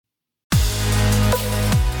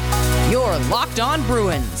Locked On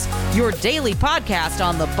Bruins, your daily podcast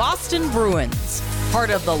on the Boston Bruins. Part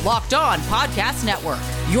of the Locked On Podcast Network,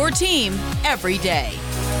 your team every day.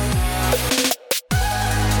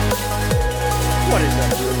 What is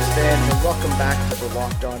up, Bruins fans, and welcome back to the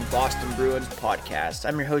Locked On Boston Bruins podcast.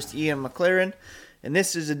 I'm your host, Ian McLaren, and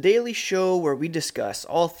this is a daily show where we discuss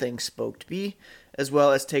all things Spoked B, as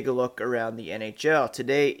well as take a look around the NHL.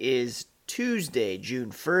 Today is Tuesday, June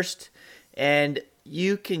 1st, and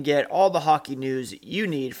you can get all the hockey news you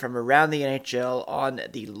need from around the NHL on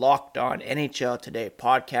the Locked On NHL Today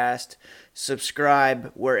podcast.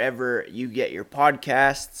 Subscribe wherever you get your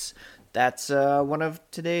podcasts. That's one of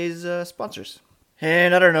today's sponsors.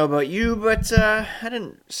 And I don't know about you, but I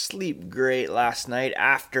didn't sleep great last night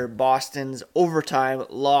after Boston's overtime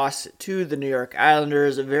loss to the New York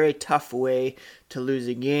Islanders. A very tough way to lose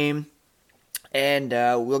a game. And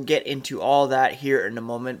we'll get into all that here in a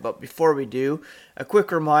moment. But before we do, a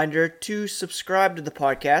quick reminder to subscribe to the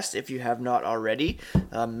podcast if you have not already.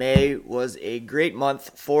 May was a great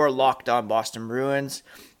month for Locked On Boston Bruins.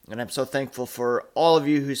 And I'm so thankful for all of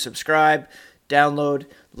you who subscribe, download,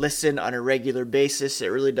 listen on a regular basis. It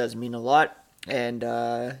really does mean a lot. And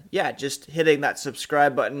just hitting that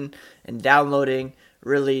subscribe button and downloading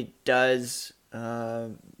really does,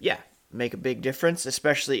 make a big difference,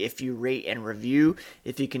 especially if you rate and review.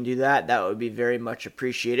 If you can do that, that would be very much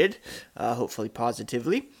appreciated, hopefully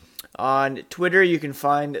positively. On Twitter, you can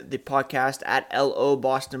find the podcast at LO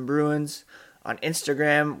Boston Bruins. On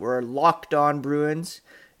Instagram, we're Locked On Bruins.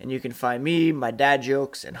 And you can find me, my dad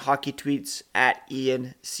jokes, and hockey tweets at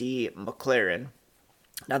Ian C. McLaren.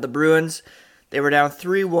 Now, the Bruins, they were down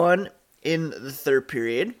 3-1 in the third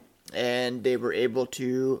period, and they were able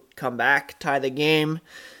to come back, tie the game.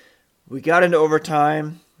 We got into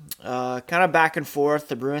overtime, kind of back and forth.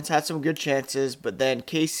 The Bruins had some good chances, but then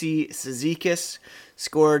Casey Cizikas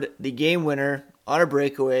scored the game winner on a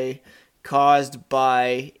breakaway caused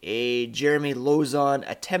by a Jeremy Lauzon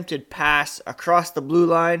attempted pass across the blue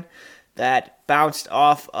line that bounced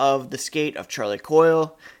off of the skate of Charlie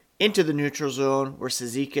Coyle into the neutral zone, where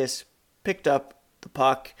Cizikas picked up the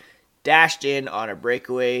puck, dashed in on a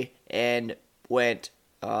breakaway, and went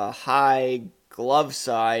high glove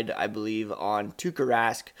side, I believe, on Tuukka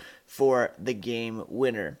Rask for the game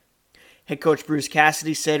winner. Head coach Bruce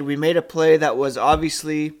Cassidy said, "We made a play that was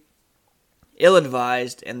obviously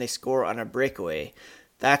ill-advised, and they score on a breakaway."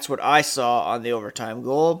 That's what I saw on the overtime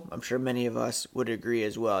goal. I'm sure many of us would agree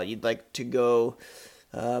as well. You'd like to go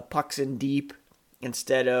pucks in deep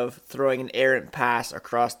instead of throwing an errant pass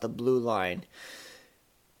across the blue line.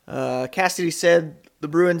 Cassidy said the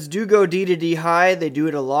Bruins do go D to D high. They do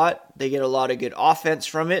it a lot. They get a lot of good offense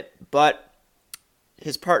from it, but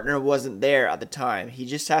his partner wasn't there at the time. He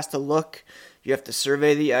just has to look. You have to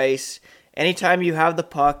survey the ice. Anytime you have the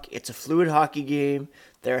puck, it's a fluid hockey game.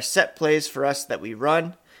 There are set plays for us that we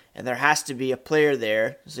run, and there has to be a player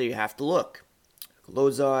there, so you have to look.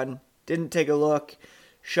 Lauzon didn't take a look,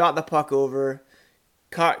 shot the puck over,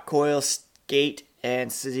 caught Coyle's skate, and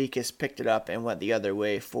Cizikas picked it up and went the other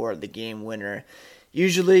way for the game winner.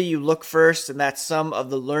 Usually you look first, and that's some of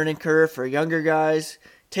the learning curve for younger guys.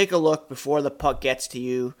 Take a look before the puck gets to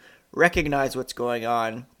you. Recognize what's going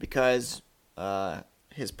on, because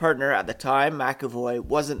his partner at the time, McAvoy,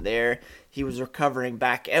 wasn't there. He was recovering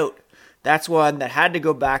back out. That's one that had to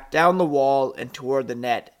go back down the wall and toward the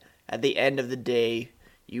net. At the end of the day,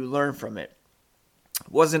 you learn from it.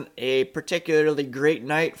 Wasn't a particularly great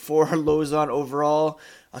night for Lauzon overall.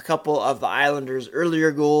 A couple of the Islanders'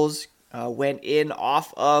 earlier goals went in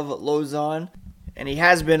off of Lauzon. And he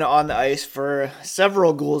has been on the ice for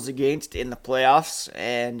several goals against in the playoffs.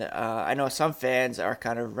 And I know some fans are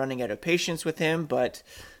kind of running out of patience with him. But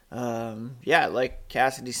like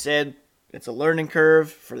Cassidy said, it's a learning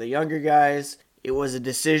curve for the younger guys. It was a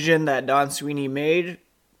decision that Don Sweeney made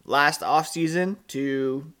last offseason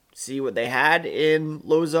to see what they had in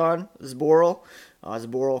Lauzon, Zboril.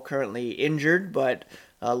 Zboril currently injured, but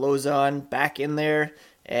Lauzon back in there.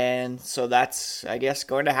 And so that's, I guess,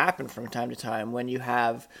 going to happen from time to time when you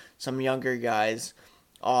have some younger guys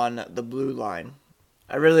on the blue line.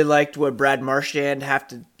 I really liked what Brad Marchand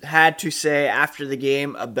had to say after the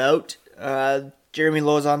game about Jeremy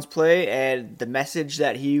Lauzon's play and the message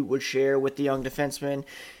that he would share with the young defenseman.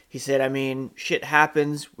 He said, shit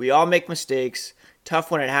happens. We all make mistakes.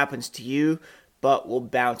 Tough when it happens to you, but we'll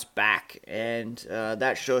bounce back. And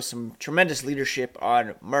that shows some tremendous leadership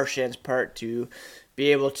on Marchand's part to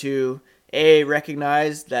be able to,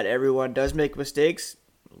 recognize that everyone does make mistakes.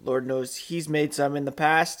 Lord knows he's made some in the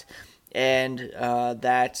past. and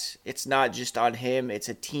that it's not just on him, it's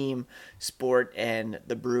a team sport, and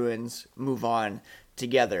the Bruins move on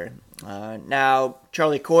together. Now,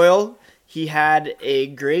 Charlie Coyle, he had a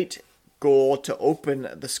great goal to open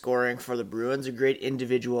the scoring for the Bruins, a great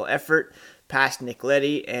individual effort past Nick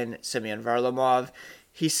Leddy and Semyon Varlamov.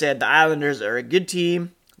 He said the Islanders are a good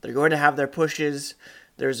team. They're going to have their pushes.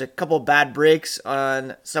 There's a couple bad breaks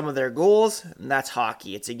on some of their goals, and that's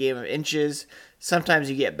hockey. It's a game of inches. Sometimes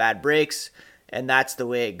you get bad breaks, and that's the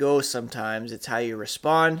way it goes sometimes. It's how you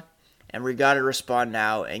respond, and we got to respond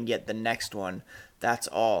now and get the next one. That's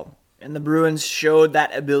all. And the Bruins showed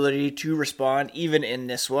that ability to respond even in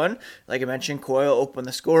this one. Like I mentioned, Coyle opened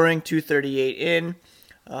the scoring, 2:38 in.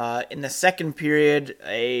 In the second period,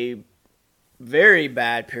 a very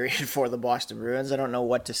bad period for the Boston Bruins. I don't know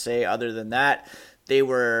what to say other than that. They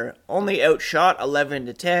were only outshot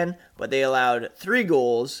 11-10, but they allowed 3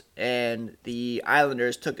 goals, and the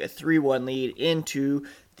Islanders took a 3-1 lead into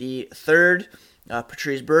the third.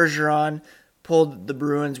 Patrice Bergeron pulled the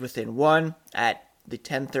Bruins within 1 at the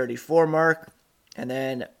 10:34 mark, and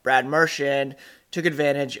then Brad Marchand took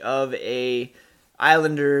advantage of a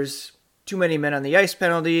Islanders too many men on the ice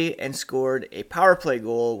penalty and scored a power play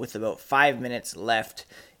goal with about 5 minutes left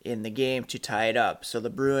in the game to tie it up. So the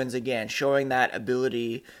Bruins, again, showing that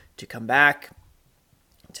ability to come back,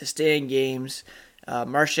 to stay in games.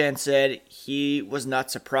 Marchand said he was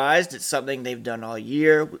not surprised. It's something they've done all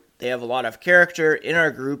year. They have a lot of character in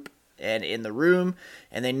our group and in the room,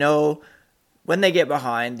 and they know when they get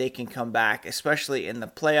behind, they can come back, especially in the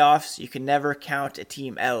playoffs. You can never count a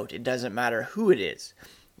team out. It doesn't matter who it is.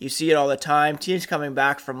 You see it all the time. Teams coming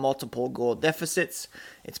back from multiple goal deficits.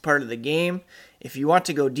 It's part of the game. If you want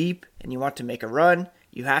to go deep and you want to make a run,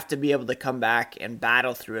 you have to be able to come back and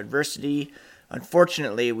battle through adversity.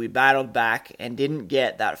 Unfortunately, we battled back and didn't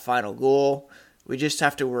get that final goal. We just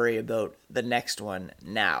have to worry about the next one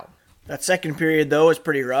now. That second period, though, was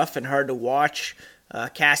pretty rough and hard to watch.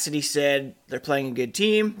 Cassidy said they're playing a good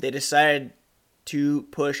team. They decided to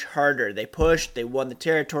push harder. They pushed. They won the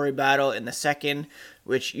territory battle in the second,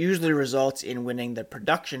 which usually results in winning the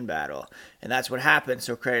production battle. And that's what happened,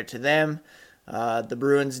 so credit to them. The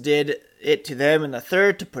Bruins did it to them in the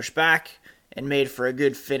third to push back and made for a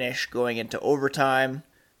good finish going into overtime.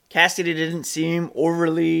 Cassidy didn't seem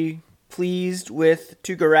overly pleased with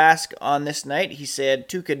Tuukka Rask on this night. He said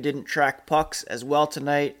Tuukka didn't track pucks as well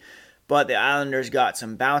tonight, but the Islanders got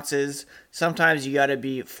some bounces. Sometimes you got to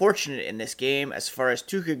be fortunate in this game. As far as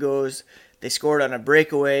Tuukka goes, they scored on a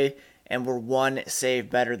breakaway and were one save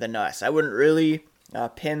better than us. I wouldn't really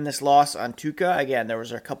pin this loss on Tuukka. Again, there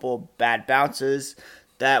was a couple bad bounces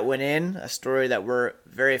that went in, a story that we're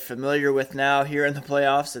very familiar with now here in the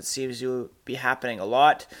playoffs. It seems to be happening a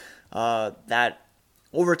lot. That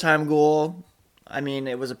overtime goal, I mean,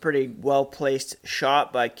 it was a pretty well-placed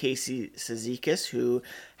shot by Casey Cizikas, who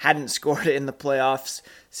hadn't scored in the playoffs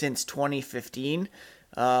since 2015.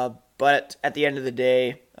 But at the end of the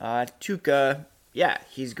day, Tuukka,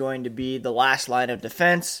 he's going to be the last line of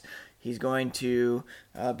defense. He's going to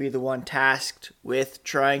be the one tasked with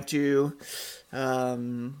trying to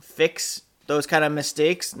fix those kind of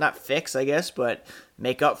mistakes. Not fix, I guess, but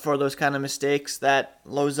make up for those kind of mistakes that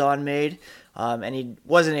Lauzon made. And he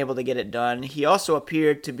wasn't able to get it done. He also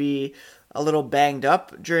appeared to be a little banged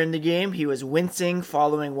up during the game. He was wincing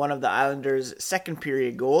following one of the Islanders' second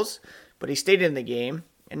period goals, but he stayed in the game,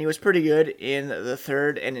 and he was pretty good in the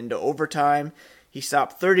third and into overtime. He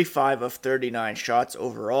stopped 35 of 39 shots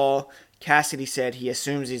overall. Cassidy said he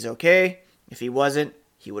assumes he's okay. If he wasn't,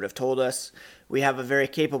 he would have told us. We have a very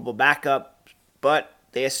capable backup, but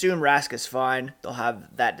they assume Rask is fine. They'll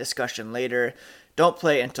have that discussion later. Don't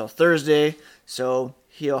play until Thursday, so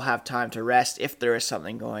he'll have time to rest if there is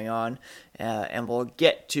something going on. And we'll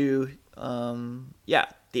get to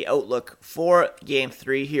the outlook for Game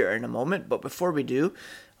 3 here in a moment. But before we do,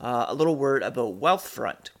 a little word about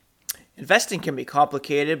Wealthfront. Investing can be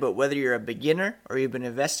complicated, but whether you're a beginner or you've been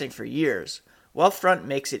investing for years, Wealthfront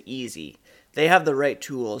makes it easy. They have the right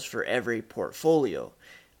tools for every portfolio.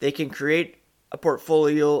 They can create a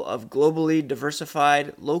portfolio of globally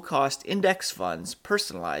diversified, low-cost index funds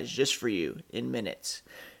personalized just for you in minutes.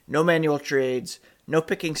 No manual trades, no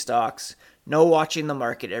picking stocks, no watching the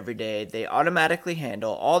market every day. They automatically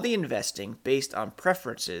handle all the investing based on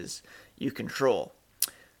preferences you control.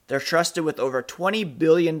 They're trusted with over $20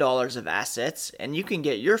 billion of assets, and you can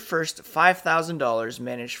get your first $5,000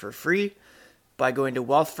 managed for free by going to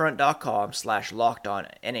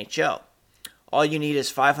wealthfront.com/lockedonnhl. All you need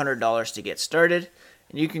is $500 to get started,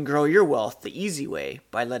 and you can grow your wealth the easy way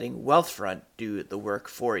by letting Wealthfront do the work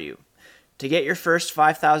for you. To get your first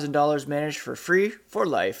 $5,000 managed for free for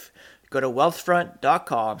life, Go to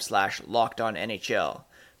wealthfront.com/lockedonnhl.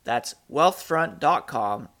 That's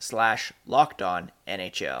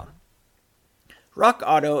wealthfront.com/lockedonnhl. Rock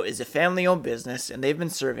Auto is a family-owned business, and they've been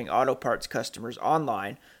serving auto parts customers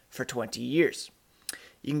online for 20 years.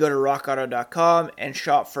 You can go to rockauto.com and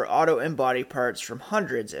shop for auto and body parts from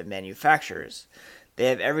hundreds of manufacturers. They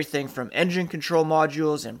have everything from engine control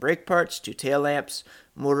modules and brake parts to tail lamps,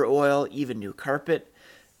 motor oil, even new carpet.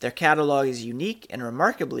 Their catalog is unique and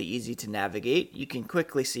remarkably easy to navigate. You can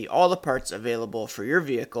quickly see all the parts available for your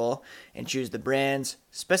vehicle and choose the brands,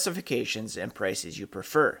 specifications, and prices you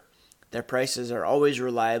prefer. Their prices are always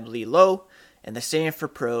reliably low, and the same for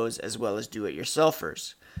pros as well as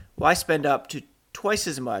do-it-yourselfers. Why spend up to twice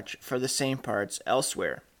as much for the same parts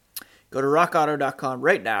elsewhere? Go to rockauto.com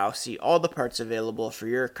right now, see all the parts available for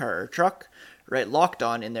your car or truck, write Locked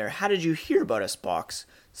On in their How Did You Hear About Us box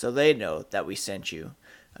so they know that we sent you.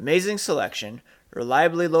 Amazing selection,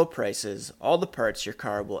 reliably low prices, all the parts your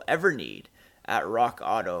car will ever need at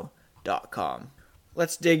rockauto.com.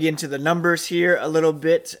 Let's dig into the numbers here a little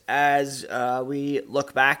bit as we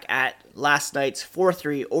look back at last night's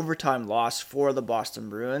 4-3 overtime loss for the Boston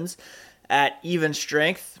Bruins. At even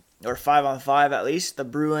strength, or 5-on-5 at least, the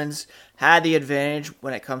Bruins had the advantage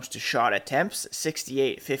when it comes to shot attempts,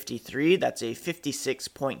 68-53. That's a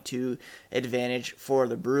 56.2 advantage for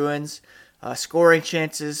the Bruins. Scoring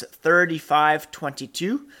chances,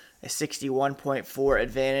 35-22, a 61.4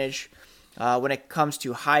 advantage. When it comes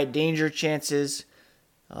to high danger chances,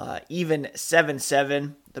 even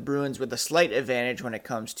 7-7. The Bruins with a slight advantage when it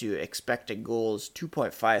comes to expected goals,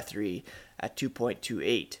 2.53 at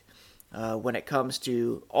 2.28. When it comes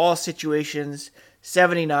to all situations,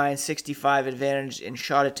 79-65 advantage in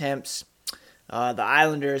shot attempts. The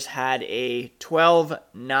Islanders had a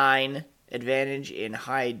 12-9 advantage in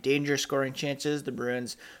high danger scoring chances. The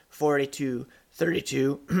Bruins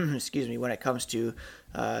 42-32 when it comes to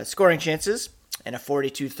scoring chances, and a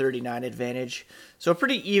 42-39 advantage. So a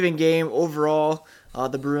pretty even game overall.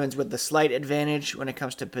 The Bruins with the slight advantage when it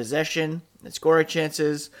comes to possession and scoring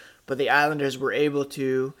chances, but the Islanders were able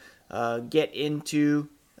to get into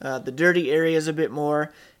the dirty areas a bit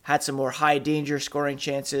more, had some more high danger scoring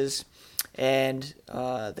chances, and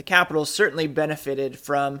the Capitals certainly benefited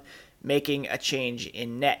from making a change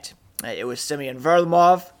in net. It was Semyon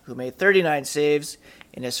Varlamov who made 39 saves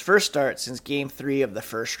in his first start since Game 3 of the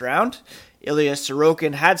first round. Ilya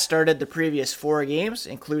Sorokin had started the previous 4 games,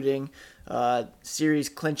 including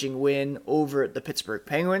series-clinching win over the Pittsburgh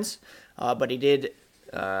Penguins, but he did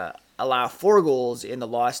allow 4 goals in the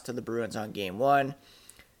loss to the Bruins on Game 1.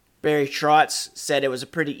 Barry Trotz said it was a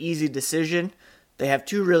pretty easy decision. They have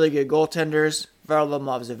 2 really good goaltenders.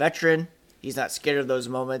 Varlamov's a veteran. He's not scared of those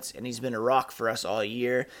moments, and he's been a rock for us all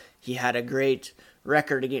year. He had a great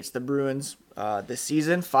record against the Bruins this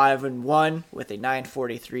season, 5-1 with a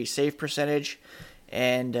 .943 save percentage,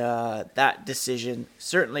 and that decision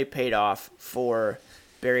certainly paid off for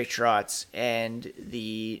Barry Trotz and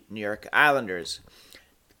the New York Islanders.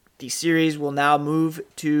 The series will now move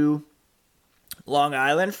to Long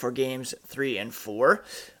Island for games 3 and 4.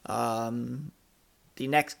 The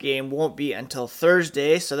next game won't be until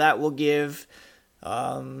Thursday, so that will give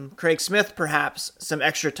Craig Smith perhaps some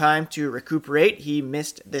extra time to recuperate. He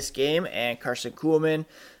missed this game, and Carson Kuhlman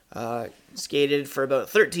skated for about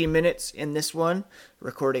 13 minutes in this one,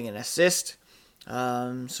 recording an assist.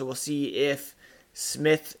 So we'll see if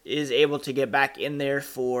Smith is able to get back in there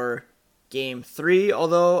for Game 3,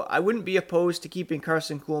 although I wouldn't be opposed to keeping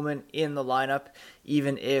Carson Kuhlman in the lineup,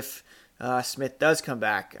 even if Smith does come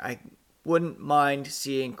back. I wouldn't mind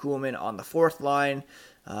seeing Kuhlman on the 4th line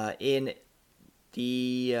in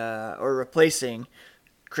the or replacing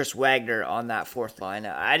Chris Wagner on that 4th line.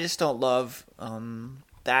 I just don't love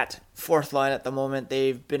that 4th line at the moment.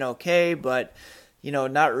 They've been okay, but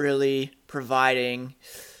not really providing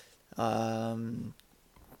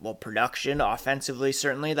production offensively.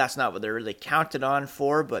 Certainly, that's not what they're really counted on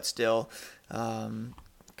for, but still,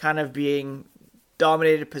 kind of being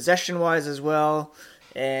dominated possession-wise as well.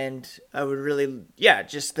 And I would really,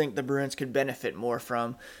 just think the Bruins could benefit more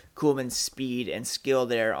from Kuhlman's speed and skill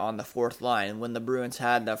there on the 4th line. When the Bruins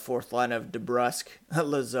had that 4th line of DeBrusk,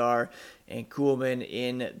 Lazar, and Kuhlman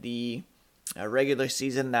in the regular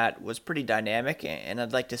season, that was pretty dynamic. And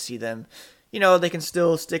I'd like to see them, they can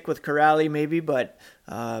still stick with Corrali maybe, but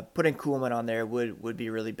putting Kuhlman on there would be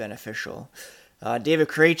really beneficial. David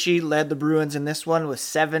Krejci led the Bruins in this one with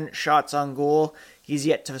 7 shots on goal. He's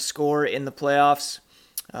yet to score in the playoffs.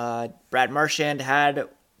 Brad Marchand had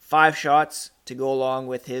 5 shots to go along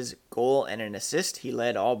with his goal and an assist. He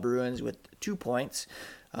led all Bruins with 2 points.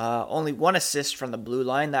 Only 1 assist from the blue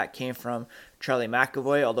line. That came from Charlie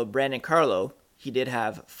McAvoy, although Brandon Carlo, he did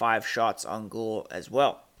have 5 shots on goal as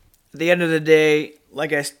well. At the end of the day,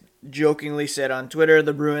 like I jokingly said on Twitter,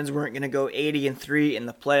 the Bruins weren't going to go 80-3 in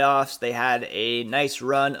the playoffs. They had a nice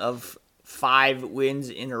run of 5 wins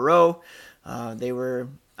in a row. They were,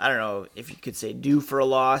 I don't know if you could say due for a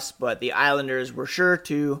loss, but the Islanders were sure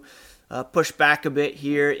to push back a bit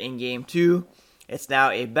here in Game 2. It's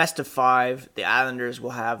now a best of 5. The Islanders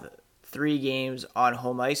will have 3 games on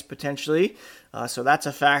home ice potentially, so that's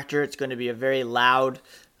a factor. It's going to be a very loud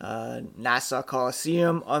Nassau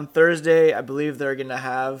Coliseum on Thursday. I believe they're going to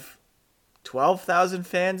have 12,000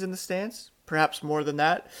 fans in the stands, perhaps more than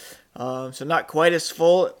that. So not quite as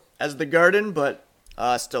full as the Garden, but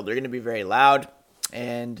still they're going to be very loud.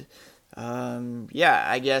 And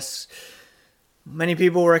I guess many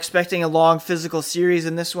people were expecting a long physical series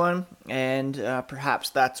in this one, and perhaps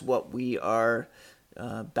that's what we are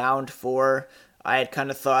bound for. I had kind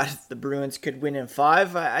of thought the Bruins could win in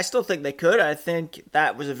 5. I still think they could. I think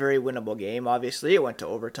that was a very winnable game. Obviously, it went to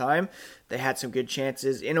overtime. They had some good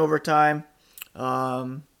chances in overtime.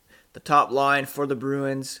 The top line for the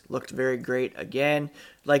Bruins looked very great again.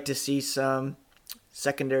 Like to see some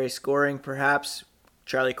secondary scoring, perhaps.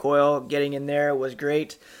 Charlie Coyle getting in there was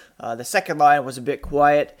great. The second line was a bit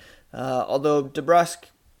quiet, although DeBrusk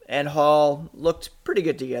and Hall looked pretty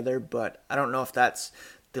good together, but I don't know if that's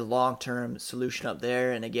the long-term solution up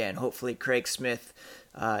there. And again, hopefully Craig Smith,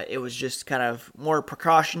 it was just kind of more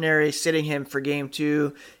precautionary, sitting him for Game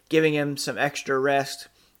 2, giving him some extra rest,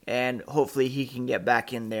 and hopefully he can get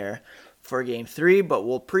back in there for Game 3. But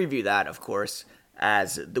we'll preview that, of course,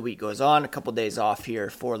 as the week goes on. A couple days off here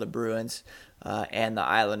for the Bruins and the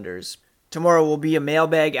Islanders. Tomorrow will be a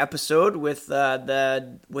mailbag episode with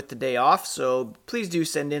the day off, so please do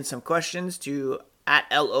send in some questions to at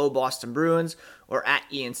LO Boston Bruins or at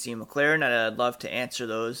Ian C. McLaren, and I'd love to answer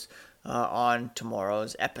those on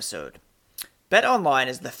tomorrow's episode. BetOnline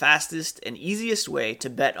is the fastest and easiest way to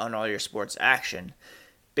bet on all your sports action.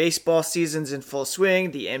 Baseball season's in full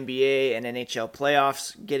swing, the NBA and NHL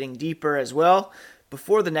playoffs getting deeper as well.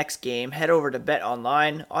 Before the next game, head over to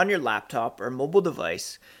BetOnline on your laptop or mobile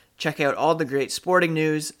device. Check out all the great sporting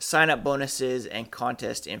news, sign-up bonuses, and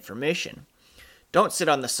contest information. Don't sit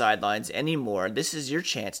on the sidelines anymore. This is your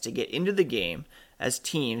chance to get into the game as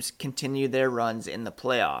teams continue their runs in the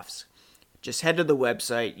playoffs. Just head to the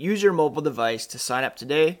website, use your mobile device to sign up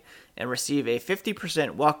today, and receive a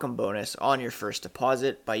 50% welcome bonus on your first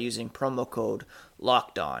deposit by using promo code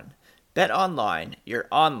LOCKEDON. BetOnline, your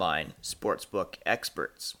online sportsbook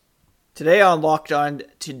experts. Today on Locked On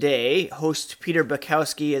Today, host Peter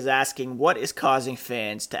Bukowski is asking what is causing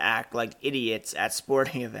fans to act like idiots at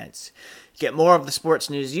sporting events. Get more of the sports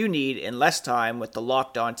news you need in less time with the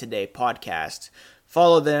Locked On Today podcast.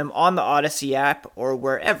 Follow them on the Odyssey app or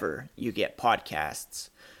wherever you get podcasts.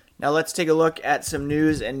 Now let's take a look at some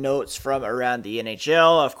news and notes from around the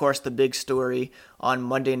NHL. Of course, the big story on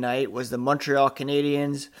Monday night was the Montreal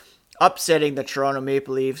Canadiens upsetting the Toronto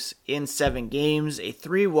Maple Leafs in 7 games, a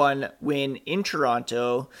 3-1 win in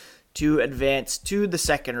Toronto to advance to the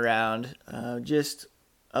second round. Just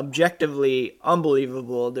objectively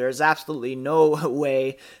unbelievable. There's absolutely no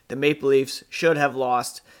way the Maple Leafs should have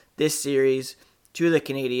lost this series to the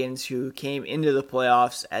Canadiens, who came into the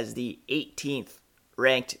playoffs as the 18th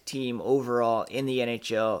ranked team overall in the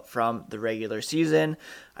NHL from the regular season.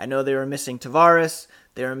 I know they were missing Tavares,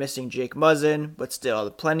 they were missing Jake Muzzin, but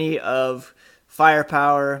still plenty of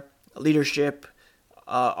firepower, leadership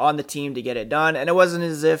on the team to get it done. And it wasn't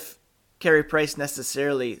as if Carey Price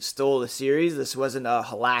necessarily stole the series. This wasn't a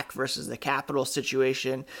Halak versus the Capital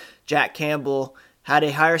situation. Jack Campbell had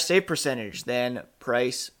a higher save percentage than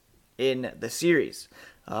Price in the series.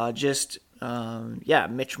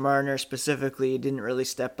 Mitch Marner specifically didn't really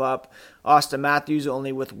step up. Austin Matthews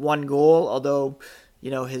only with 1 goal, although,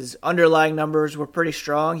 his underlying numbers were pretty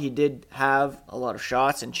strong. He did have a lot of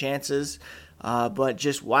shots and chances, but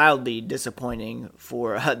just wildly disappointing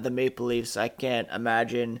for the Maple Leafs. I can't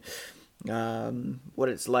imagine what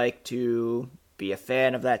it's like to be a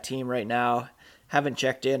fan of that team right now. Haven't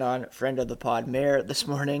checked in on friend of the pod, Mayor, this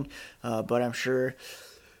morning, but I'm sure,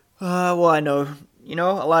 I know,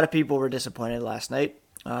 a lot of people were disappointed last night,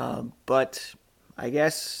 but I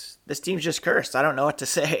guess this team's just cursed. I don't know what to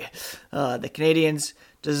say. The Canadiens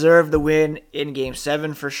deserved the win in Game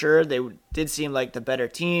 7 for sure. They did seem like the better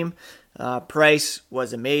team. Price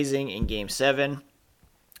was amazing in Game 7,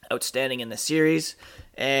 outstanding in the series,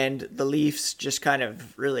 and the Leafs just kind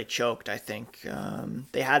of really choked, I think.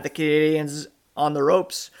 They had the Canadiens on the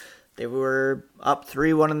ropes. They were up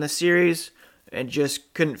 3-1 in the series and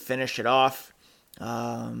just couldn't finish it off.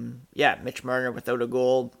 Mitch Marner without a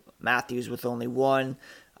goal Matthews with only 1.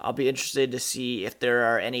 I'll be interested to see if there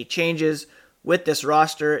are any changes with this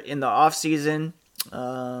roster in the offseason.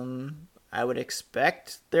 I would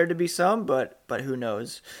expect there to be some, but who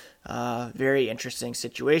knows? Very interesting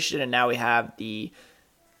situation. And now we have the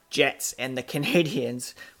Jets and the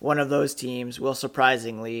Canadiens. One of those teams will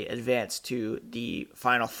surprisingly advance to the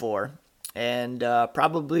Final Four and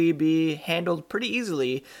probably be handled pretty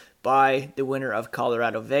easily by the winner of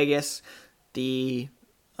Colorado Vegas. The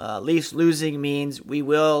Leafs losing means we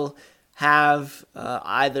will have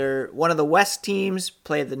either one of the West teams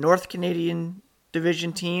play the North Canadian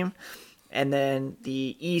Division team, and then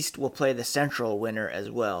the East will play the Central winner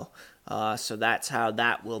as well. So that's how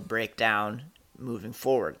that will break down moving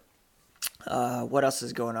forward. What else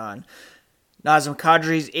is going on? Nazem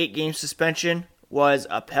Kadri's 8-game suspension was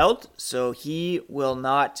upheld, so he will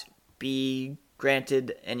not be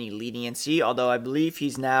granted any leniency, although I believe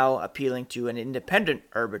he's now appealing to an independent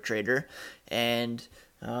arbitrator, and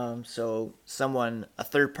so a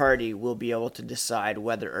third party will be able to decide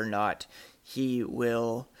whether or not he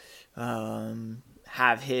will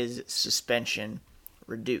have his suspension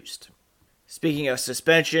reduced. Speaking of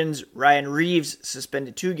suspensions, Ryan Reeves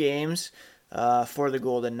suspended 2 games for the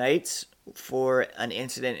Golden Knights for an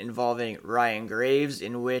incident involving Ryan Graves,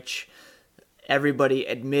 in which everybody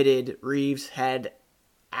admitted Reeves had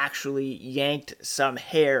actually yanked some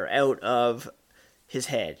hair out of his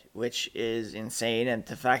head, which is insane. And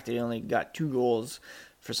the fact that he only got 2 goals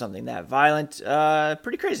for something that violent,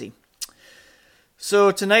 pretty crazy.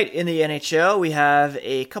 So tonight in the NHL, we have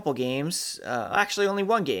a couple games. Actually, only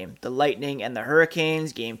one game. The Lightning and the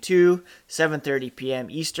Hurricanes, Game 2, 7:30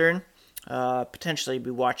 p.m. Eastern. Potentially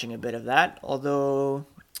be watching a bit of that. Although,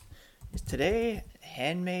 is today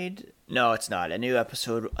Handmaid? No, it's not. A new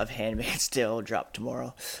episode of Handmaid still dropped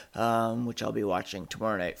tomorrow, which I'll be watching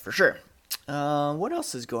tomorrow night for sure. What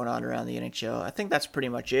else is going on around the NHL? I think that's pretty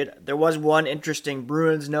much it. There was one interesting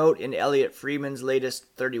Bruins note in Elliot Friedman's latest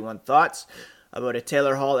 31 Thoughts about a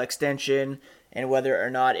Taylor Hall extension and whether or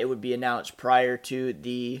not it would be announced prior to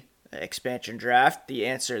the expansion draft. The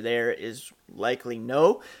answer there is likely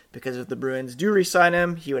no, because if the Bruins do re-sign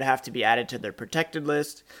him, he would have to be added to their protected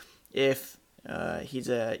list. If he's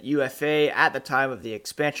a UFA at the time of the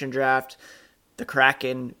expansion draft, the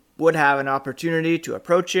Kraken would have an opportunity to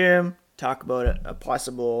approach him, talk about a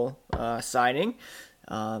possible signing,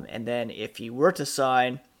 and then if he were to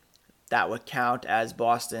sign, that would count as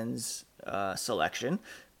Boston's selection,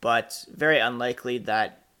 but very unlikely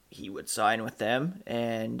that he would sign with them,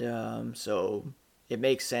 and so it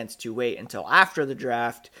makes sense to wait until after the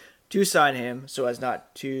draft to sign him so as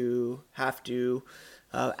not to have to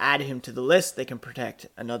add him to the list. They can protect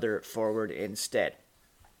another forward instead.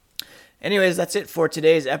 Anyways, that's it for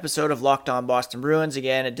today's episode of Locked On Boston Bruins.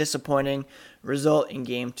 Again, a disappointing result in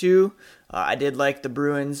Game 2. I did like the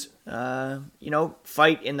Bruins,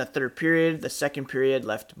 fight in the third period. The second period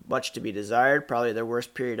left much to be desired, probably their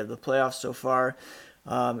worst period of the playoffs so far.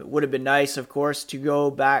 It would have been nice, of course, to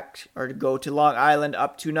go back or to go to Long Island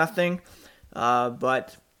up 2-0,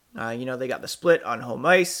 but they got the split on home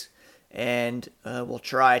ice, and we'll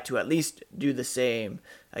try to at least do the same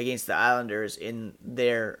against the Islanders in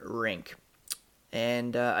their rink.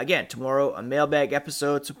 And again, tomorrow a mailbag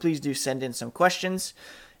episode, so please do send in some questions,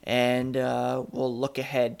 and we'll look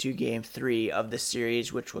ahead to Game 3 of the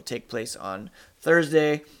series, which will take place on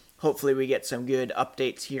Thursday. Hopefully we get some good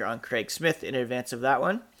updates here on Craig Smith in advance of that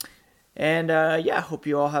one. And hope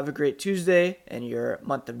you all have a great Tuesday, and your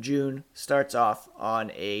month of June starts off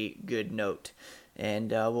on a good note.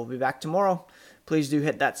 And we'll be back tomorrow. Please do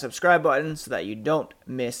hit that subscribe button so that you don't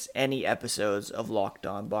miss any episodes of Locked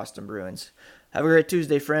On Boston Bruins. Have a great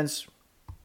Tuesday, friends.